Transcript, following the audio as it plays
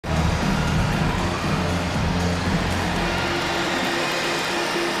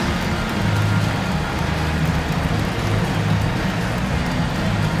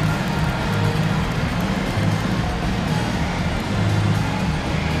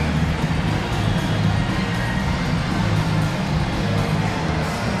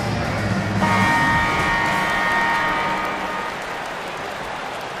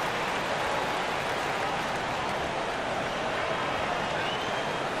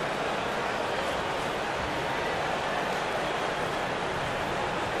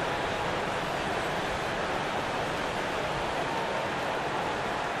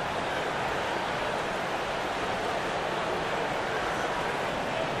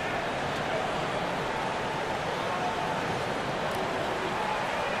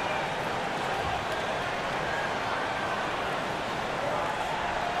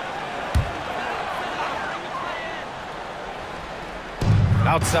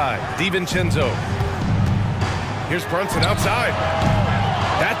Outside, DiVincenzo. Here's Brunson outside.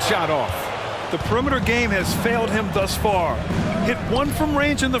 That shot off. The perimeter game has failed him thus far. Hit one from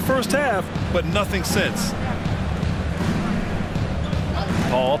range in the first half, but nothing since.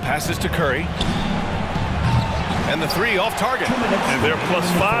 Paul passes to Curry. And the three off target. And they're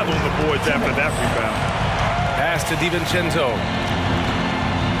 +5 on the boards after that rebound. Pass to DiVincenzo.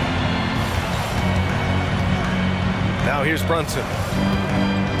 Now here's Brunson.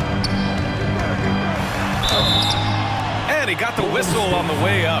 And he got the whistle on the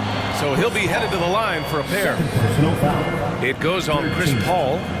way up. So he'll be headed to the line for a pair. It goes on Chris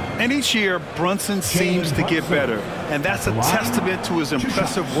Paul. And each year, Brunson seems to get better. And that's a testament to his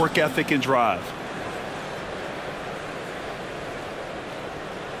impressive work ethic and drive.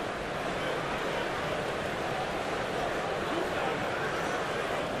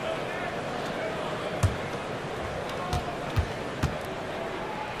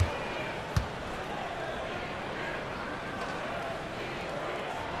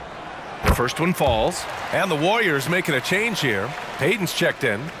 First one falls, and the Warriors making a change here. Payton's checked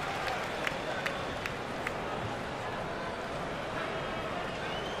in.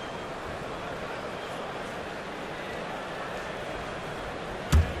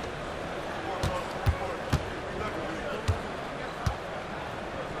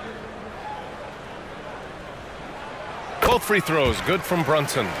 Both free throws good from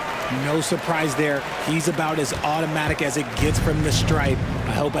Brunson. No surprise there. He's about as automatic as it gets from the stripe.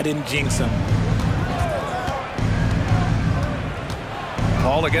 I hope I didn't jinx him.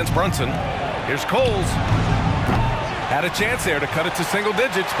 Paul against Brunson. Here's Coles. Had a chance there to cut it to single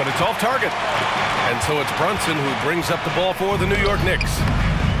digits, but it's off target. And so it's Brunson who brings up the ball for the New York Knicks.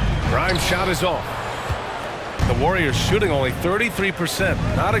 Grimes' shot is off. The Warriors shooting only 33%.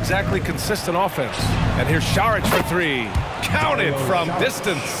 Not exactly consistent offense. And here's Saric for three. Counted from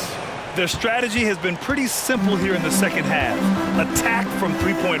distance. Their strategy has been pretty simple here in the second half. Attack from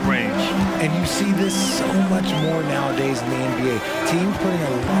three-point range. And you see this so much more nowadays in the NBA. Teams putting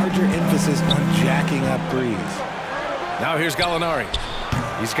a larger emphasis on jacking up threes. Now here's Gallinari.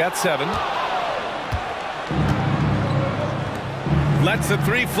 He's got 7. Lets the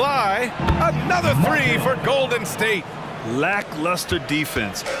three fly. Another three for Golden State. Lackluster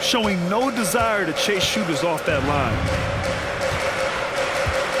defense, showing no desire to chase shooters off that line.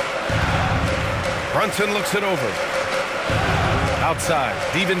 Brunson looks it over. Outside,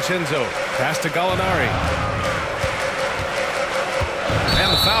 DiVincenzo. Pass to Gallinari.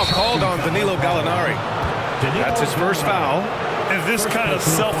 And the foul called on Danilo Gallinari. That's his first foul. And this kind of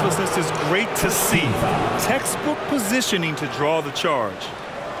selflessness is great to see. Textbook positioning to draw the charge.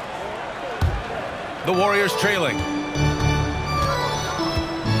 The Warriors trailing.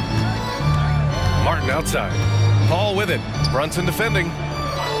 Martin outside. Paul with it. Brunson defending.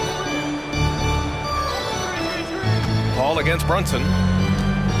 Paul against Brunson.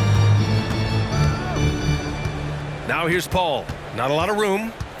 Now here's Paul. Not a lot of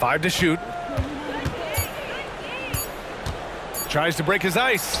room. 5 to shoot. Tries to break his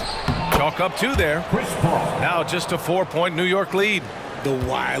ice. Chalk up 2 there. Now just a 4-point New York lead. The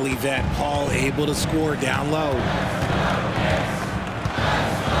wily vet Paul able to score down low.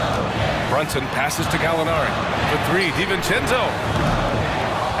 Brunson passes to Gallinari. For 3, DiVincenzo.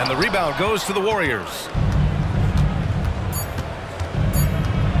 And the rebound goes to the Warriors.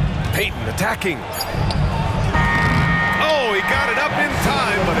 Payton attacking. Oh, he got it up in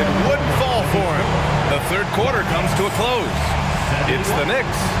time, but it wouldn't fall for him. The third quarter comes to a close. It's the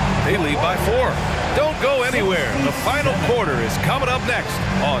Knicks. They lead by 4. Don't go anywhere. The final quarter is coming up next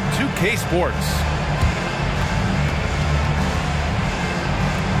on 2K Sports.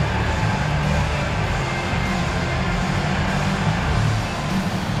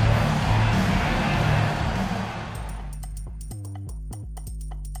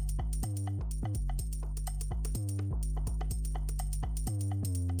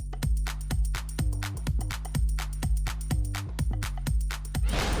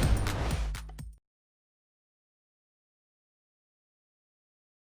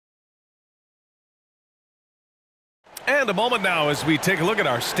 And a moment now as we take a look at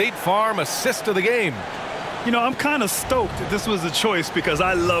our State Farm assist of the game. You know, I'm kind of stoked that this was a choice because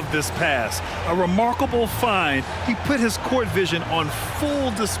I love this pass. A remarkable find. He put his court vision on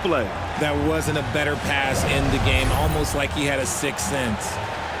full display. That wasn't a better pass in the game, almost like he had a sixth sense.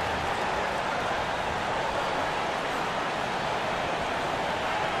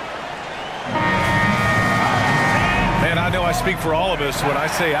 Man, I know I speak for all of us when I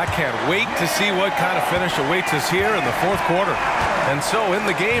say I can't wait to see what kind of finish awaits us here in the fourth quarter. And so in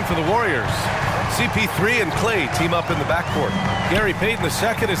the game for the Warriors, CP3 and Clay team up in the backcourt. Gary Payton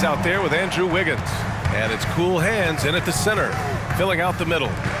II is out there with Andrew Wiggins. And it's cool hands in at the center, filling out the middle.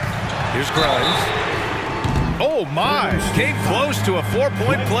 Here's Grimes. Oh, my. Came close to a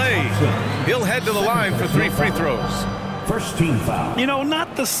 4-point play. He'll head to the line for 3 free throws. First team foul. You know,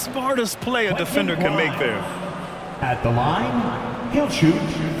 not the smartest play a defender can make there. At the line, he'll shoot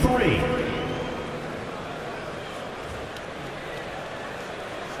 3.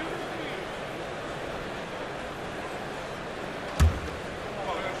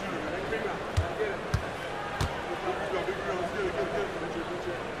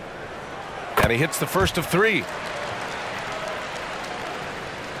 And he hits the first of 3.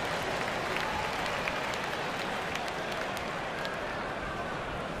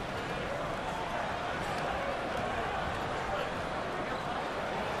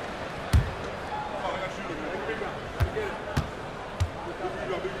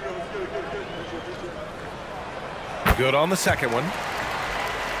 Good on the second one.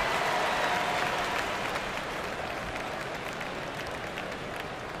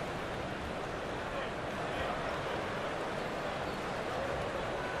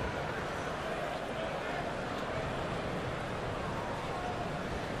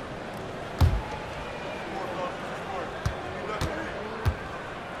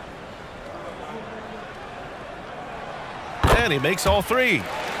 And he makes all 3.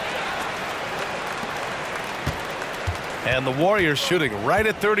 And the Warriors shooting right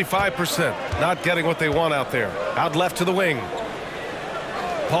at 35%. Not getting what they want out there. Out left to the wing.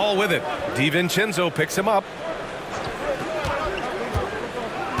 Paul with it. DiVincenzo picks him up.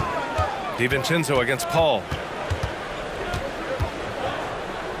 DiVincenzo against Paul.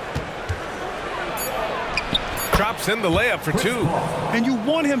 Drops in the layup for 2. And you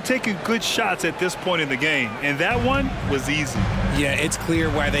want him taking good shots at this point in the game. And that one was easy. Yeah, it's clear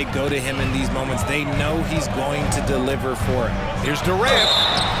why they go to him in these moments. They know he's going to deliver for him. Here's Durant.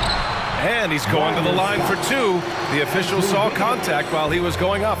 And he's going to the line for 2. The official saw contact while he was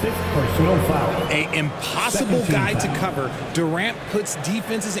going up. Personal foul. An impossible guy to cover. Durant puts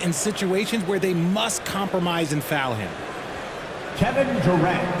defenses in situations where they must compromise and foul him. Kevin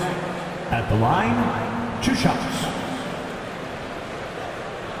Durant. At the line, 2 shots.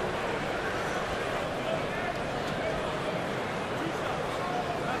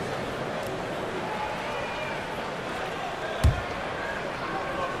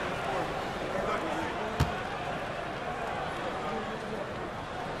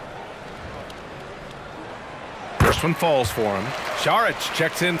 First one falls for him. Saric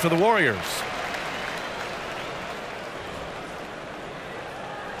checks in for the Warriors.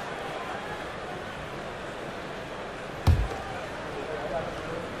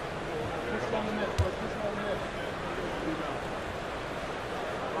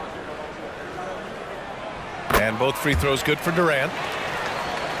 And both free throws good for Durant.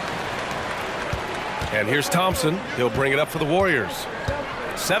 And here's Thompson. He'll bring it up for the Warriors.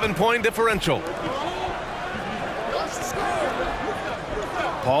 7-point differential.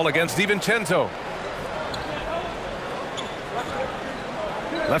 Paul against DiVincenzo.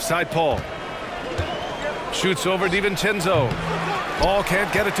 Left side, Paul. Shoots over DiVincenzo. Paul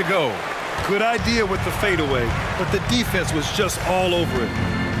can't get it to go. Good idea with the fadeaway, but the defense was just all over it.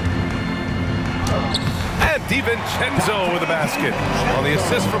 And DiVincenzo with a basket on the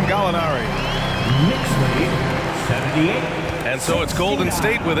assist from Gallinari. Knicks lead, 78. And so it's Golden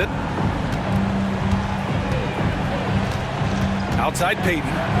State with it. Outside Payton.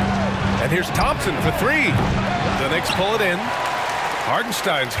 And here's Thompson for 3. The Knicks pull it in.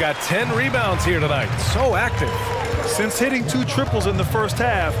 Hartenstein's got 10 rebounds here tonight. So active. Since hitting 2 triples in the first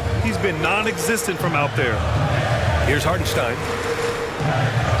half, he's been non-existent from out there. Here's Hartenstein.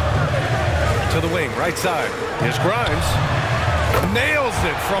 To the wing, right side. Here's Grimes. Nails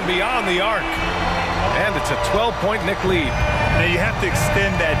it from beyond the arc. And it's a 12-point Knick lead. Now you have to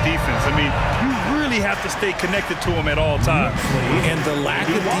extend that defense. I mean, you really have to stay connected to him at all times. And the lack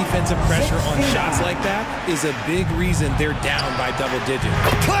of defensive pressure on shots like that is a big reason they're down by double digits.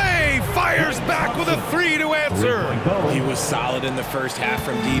 Clay fires back with a 3 to answer. He was solid in the first half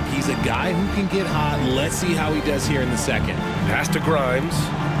from deep. He's a guy who can get hot. Let's see how he does here in the second. Pass to Grimes.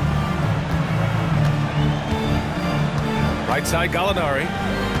 Right side, Gallinari.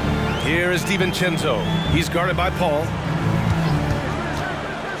 Here is DiVincenzo. He's guarded by Paul.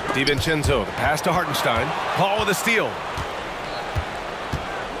 DiVincenzo, the pass to Hartenstein. Paul with a steal.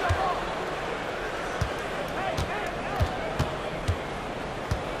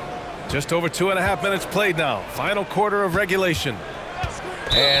 Just over 2.5 minutes played now. Final quarter of regulation.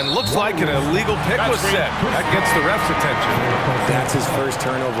 And looks like an illegal pick was set. That gets the ref's attention. That's his first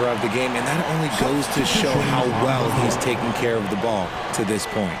turnover of the game, and that only goes to show how well he's taking care of the ball to this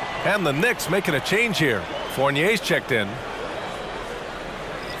point. And the Knicks making a change here. Fournier's checked in.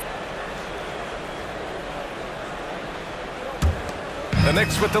 The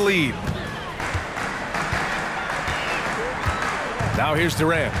Knicks with the lead. Now here's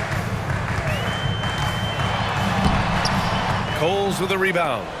Durant. Coles with a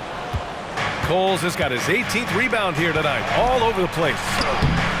rebound. Coles has got his 18th rebound here tonight, all over the place.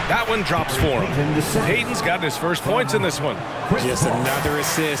 That one drops for him. Payton's gotten his first points in this one. Just another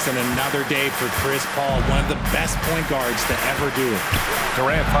assist and another day for Chris Paul, one of the best point guards to ever do it.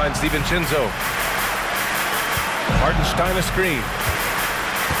 Durant finds DiVincenzo. Hartenstein a screen.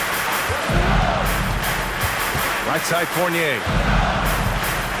 Right side Fournier.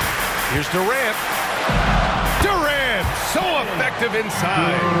 Here's Durant. Durant, so effective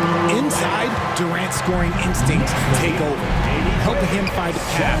inside. Inside, Durant's scoring instincts take over, helping him find a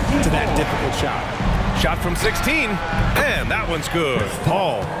path to that difficult shot. Shot from 16, and that one's good.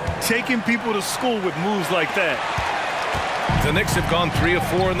 Paul. Taking people to school with moves like that. The Knicks have gone 3 of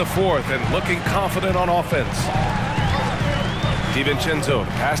 4 in the fourth and looking confident on offense. DiVincenzo,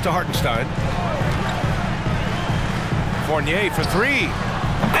 pass to Hartenstein. Fournier for 3.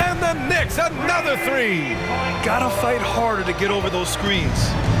 And the Knicks, another 3. Gotta fight harder to get over those screens.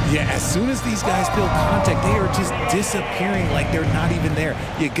 Yeah, as soon as these guys feel contact, they are just disappearing like they're not even there.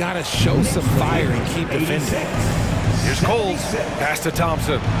 You gotta show some fire and keep defending. Here's Coles, pass to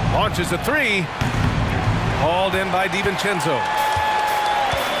Thompson. Launches a 3. Hauled in by DiVincenzo.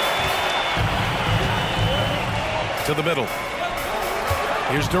 To the middle.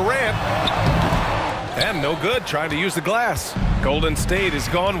 Here's Durant. And no good, trying to use the glass. Golden State has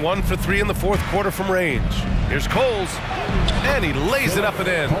gone 1 for 3 in the fourth quarter from range. Here's Coles, and he lays it up and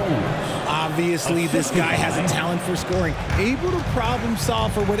in. Obviously, this guy has a talent for scoring, able to problem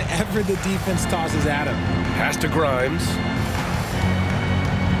solve for whatever the defense tosses at him. Pass to Grimes.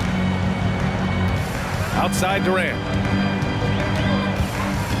 Outside Durant.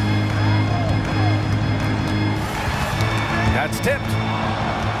 That's tipped.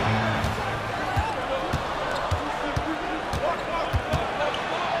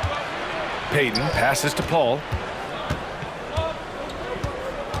 Payton passes to Paul.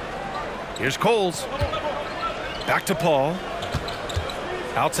 Here's Coles. Back to Paul.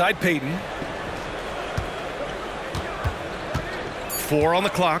 Outside Payton. 4 on the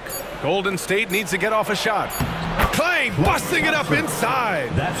clock. Golden State needs to get off a shot. Clay busting it up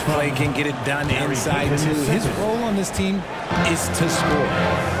inside. Clay can get it done inside too. His role on this team is to score.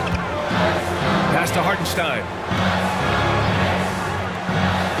 Pass to Hartenstein.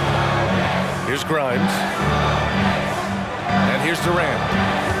 Here's Grimes. And here's Durant.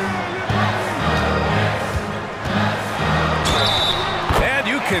 And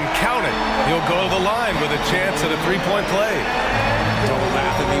you can count it. He'll go to the line with a chance at a three-point play. Don't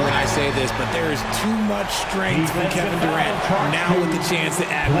laugh at me when I say this, but there is too much strength from Kevin Durant. Now with the chance to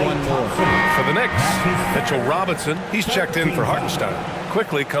add one more. For the Knicks, Mitchell Robinson, he's checked in for Hartenstein.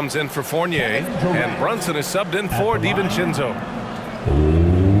 Quickly comes in for Fournier, and Brunson is subbed in for DiVincenzo.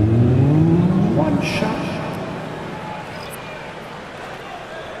 One shot.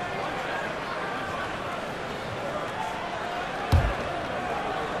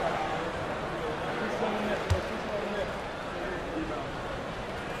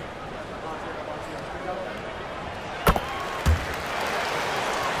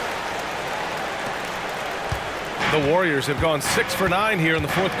 The Warriors have gone 6 for 9 here in the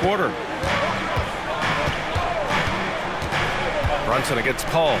fourth quarter. Brunson against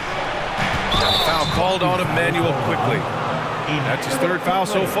Paul. And a foul called on Emmanuel quickly. That's his third foul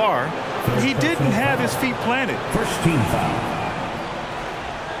so far. He didn't have his feet planted. First team foul.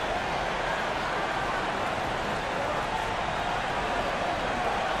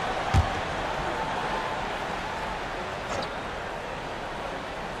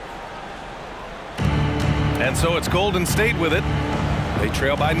 And so it's Golden State with it. They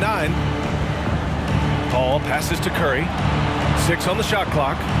trail by 9. Paul passes to Curry. 6 on the shot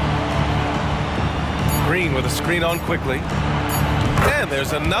clock. Green with a screen on quickly. And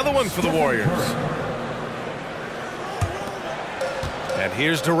there's another one for the Warriors. And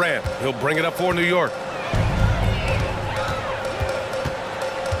here's Durant. He'll bring it up for New York.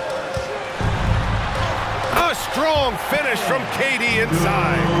 A strong finish from KD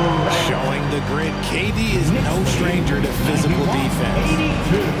inside. Showing the grit, KD is no stranger to physical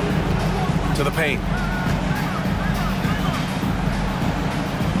defense. To the paint.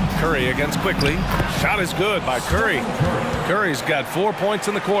 Curry against Quickly. Shot is good by Curry. Curry's got 4 points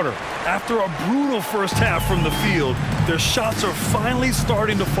in the quarter. After a brutal first half from the field, their shots are finally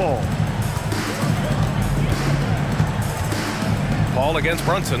starting to fall. Paul against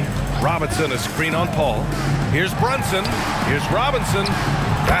Brunson. Robinson, a screen on Paul. Here's Brunson. Here's Robinson.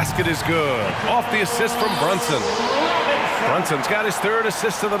 Basket is good. Off the assist from Brunson. Brunson's got his 3rd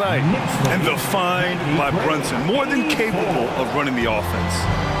assist of the night. And the find by Brunson, more than capable of running the offense.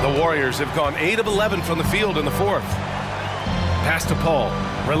 The Warriors have gone 8 of 11 from the field in the 4th. Pass to Paul.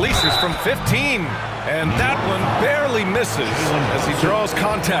 Releases from 15. And that one barely misses as he draws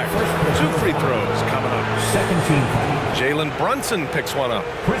contact. 2 free throws coming up. Second team foul. Jalen Brunson picks one up.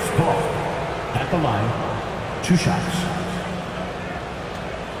 Chris Paul at the line. 2 shots.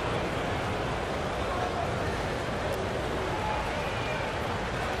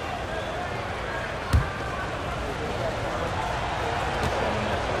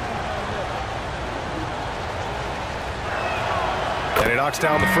 And he knocks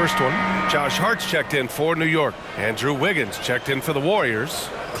down the first one. Josh Hart's checked in for New York. Andrew Wiggins checked in for the Warriors.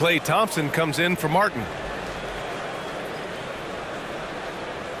 Klay Thompson comes in for Martin.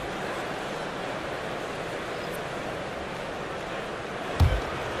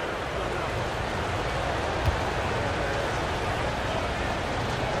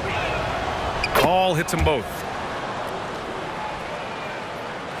 Paul hits them both.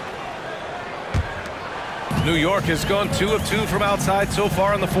 New York has gone 2 of 2 from outside so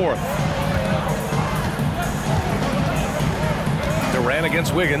far in the 4th. Durant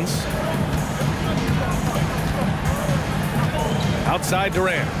against Wiggins. Outside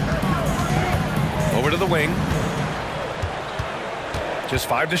Durant. Over to the wing. Just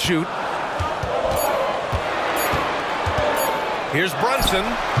 5 to shoot. Here's Brunson.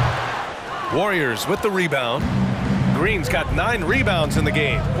 Warriors with the rebound. Green's got 9 rebounds in the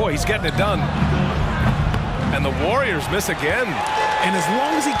game. Boy, he's getting it done. And the Warriors miss again. And as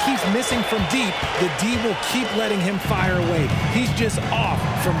long as he keeps missing from deep, the D will keep letting him fire away. He's just off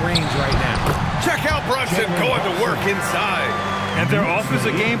from range right now. Check out Brunson going to work inside. And their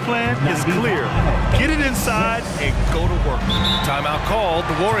offensive game plan is clear. Get it inside and go to work. Timeout called,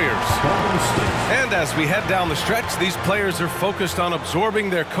 the Warriors. And as we head down the stretch, these players are focused on absorbing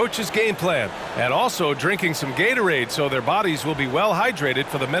their coach's game plan and also drinking some Gatorade so their bodies will be well hydrated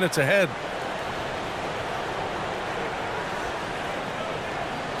for the minutes ahead.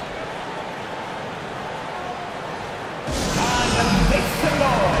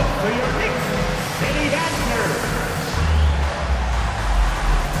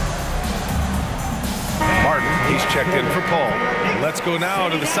 He's checked in for Paul. Let's go now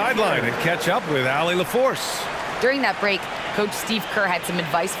to the sideline and catch up with Allie LaForce. During that break, Coach Steve Kerr had some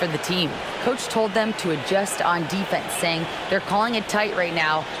advice for the team. Coach told them to adjust on defense, saying they're calling it tight right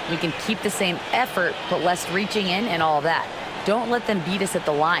now. We can keep the same effort, but less reaching in and all that. Don't let them beat us at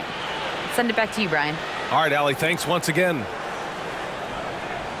the line. Send it back to you, Brian. All right, Allie, thanks once again.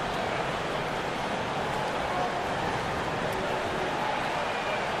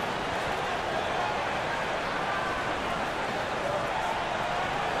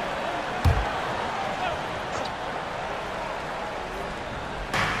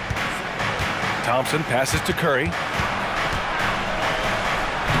 Thompson passes to Curry.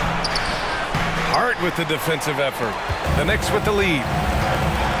 Hart with the defensive effort. The Knicks with the lead.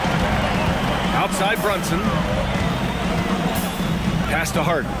 Outside Brunson. Pass to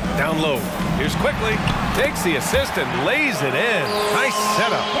Hart. Down low. Here's Quickly. Takes the assist and lays it in. Nice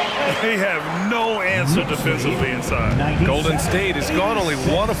setup. They have no answer defensively inside. Golden State has gone only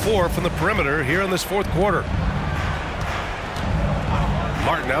 1 of 4 from the perimeter here in this 4th quarter.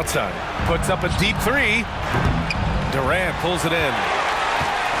 Martin outside. Puts up a deep 3. Durant pulls it in.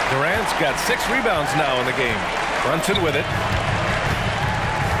 Durant's got 6 rebounds now in the game. Brunson with it.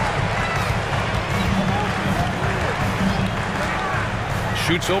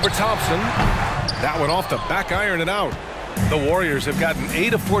 Shoots over Thompson. That one off the back iron and out. The Warriors have gotten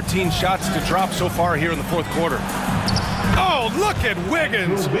 8 of 14 shots to drop so far here in the 4th quarter. Oh, look at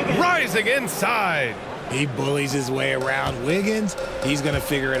Wiggins rising inside. He bullies his way around Wiggins. He's going to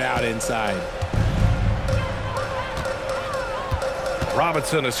figure it out inside.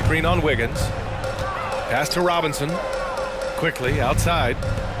 Robinson, a screen on Wiggins. Pass to Robinson. Quickly outside.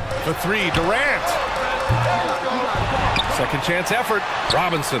 For 3, Durant. Second chance effort.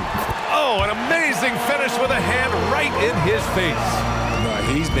 Robinson. Oh, an amazing finish with a hand right in his face.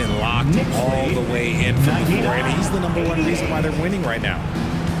 He's been locked all the way in from the floor, and he's the #1 reason why they're winning right now.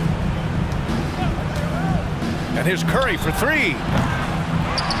 And here's Curry for 3.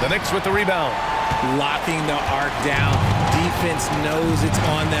 The Knicks with the rebound. Locking the arc down. defense knows it's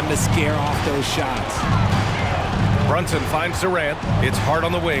on them to scare off those shots. Brunson finds Durant. It's Hart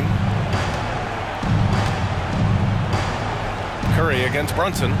on the wing. Curry against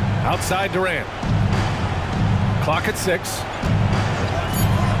Brunson. Outside Durant. Clock at 6.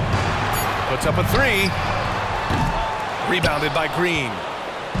 Puts up a 3. Rebounded by Green.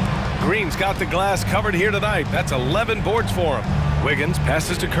 Green's got the glass covered here tonight. That's 11 boards for him. Wiggins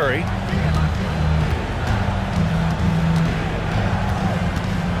passes to Curry.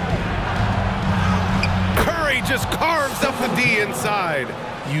 Curry just carves up the D inside.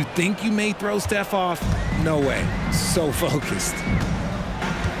 You think you may throw Steph off? No way. So focused.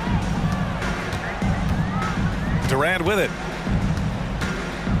 Durant with it.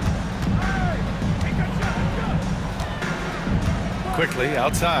 Quickly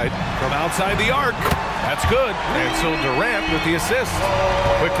outside, from outside the arc. That's good. And so Durant with the assist.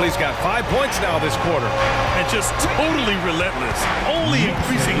 Quickly's got 5 points now this quarter. And just totally relentless, only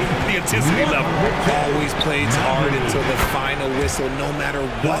increasing the intensity level. Always plays hard until the final whistle, no matter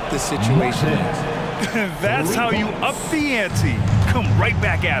what the situation is. That's how you up the ante. Come right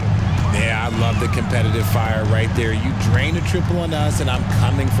back at him. Yeah, I love the competitive fire right there. You drain a triple on us, and I'm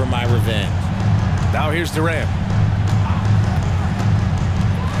coming for my revenge. Now here's Durant.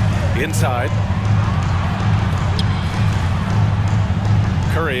 Inside.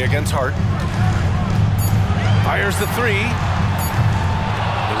 Curry against Hart. Fires the 3.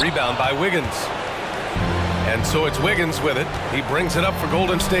 The rebound by Wiggins. And so it's Wiggins with it. He brings it up for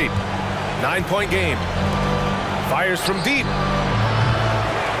Golden State. 9-point game. Fires from deep.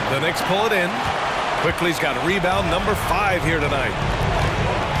 The Knicks pull it in. Quickly's got rebound number 5 here tonight.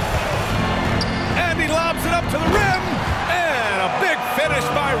 And he lobs it up to the rim. And a big finish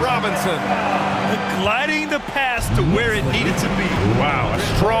by Robinson. Gliding the pass to where it needed to be. Wow, a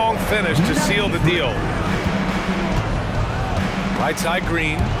strong finish to seal the deal. Right side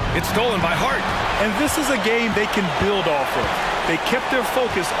Green. It's stolen by Hart. And this is a game they can build off of. They kept their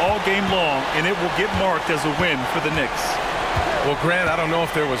focus all game long, and it will get marked as a win for the Knicks. Well, Grant, I don't know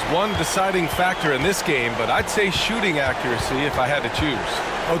if there was one deciding factor in this game, but I'd say shooting accuracy if I had to choose.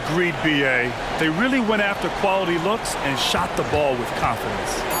 Agreed, B.A. They really went after quality looks and shot the ball with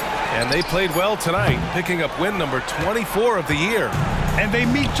confidence. And they played well tonight, picking up win number 24 of the year. And they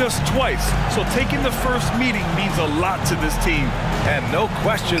meet just twice, so taking the first meeting means a lot to this team. And no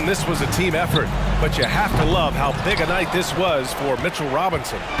question this was a team effort, but you have to love how big a night this was for Mitchell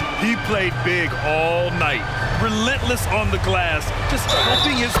Robinson. He played big all night, relentless on the glass, just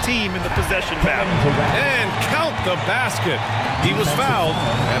helping his team in the possession battle. And count the basket. He was fouled,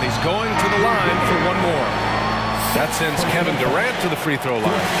 and he's going to the line for one more. That sends Kevin Durant to the free throw line.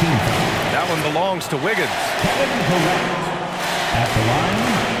 That one belongs to Wiggins. Kevin Durant at the line.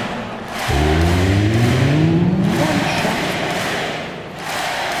 One shot.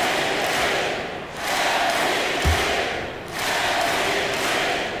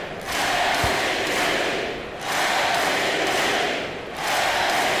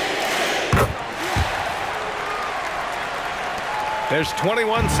 There's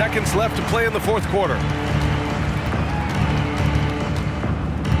 21 seconds left to play in the fourth quarter.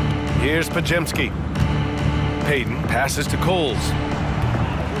 Here's Pajemski. Payton passes to Coles.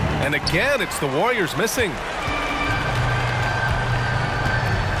 And again, it's the Warriors missing.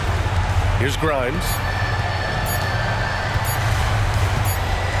 Here's Grimes.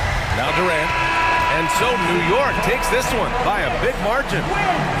 Now Durant. And so New York takes this one by a big margin.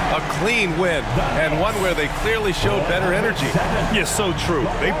 A clean win, and one where they clearly showed better energy. Yes, so true.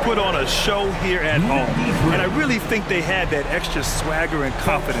 They put on a show here at home, and I really think they had that extra swagger and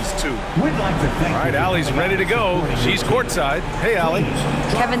confidence, too. We'd like to thank All right, Allie's ready to go. She's courtside. Hey, Allie.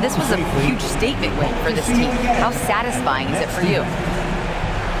 Kevin, this was a huge statement win for this team. How satisfying is it for you?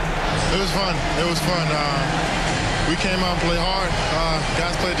 It was fun. It was fun. We came out and played hard.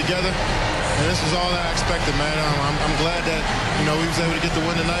 Guys played together. And this was all I expected, man. I'm glad that, we was able to get the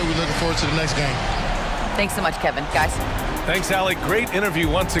win tonight. We're looking forward to the next game. Thanks so much, Kevin. Guys. Thanks, Allie. Great interview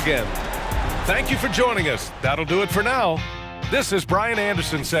once again. Thank you for joining us. That'll do it for now. This is Brian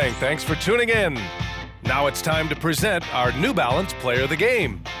Anderson saying thanks for tuning in. Now it's time to present our New Balance Player of the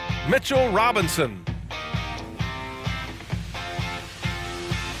Game, Mitchell Robinson.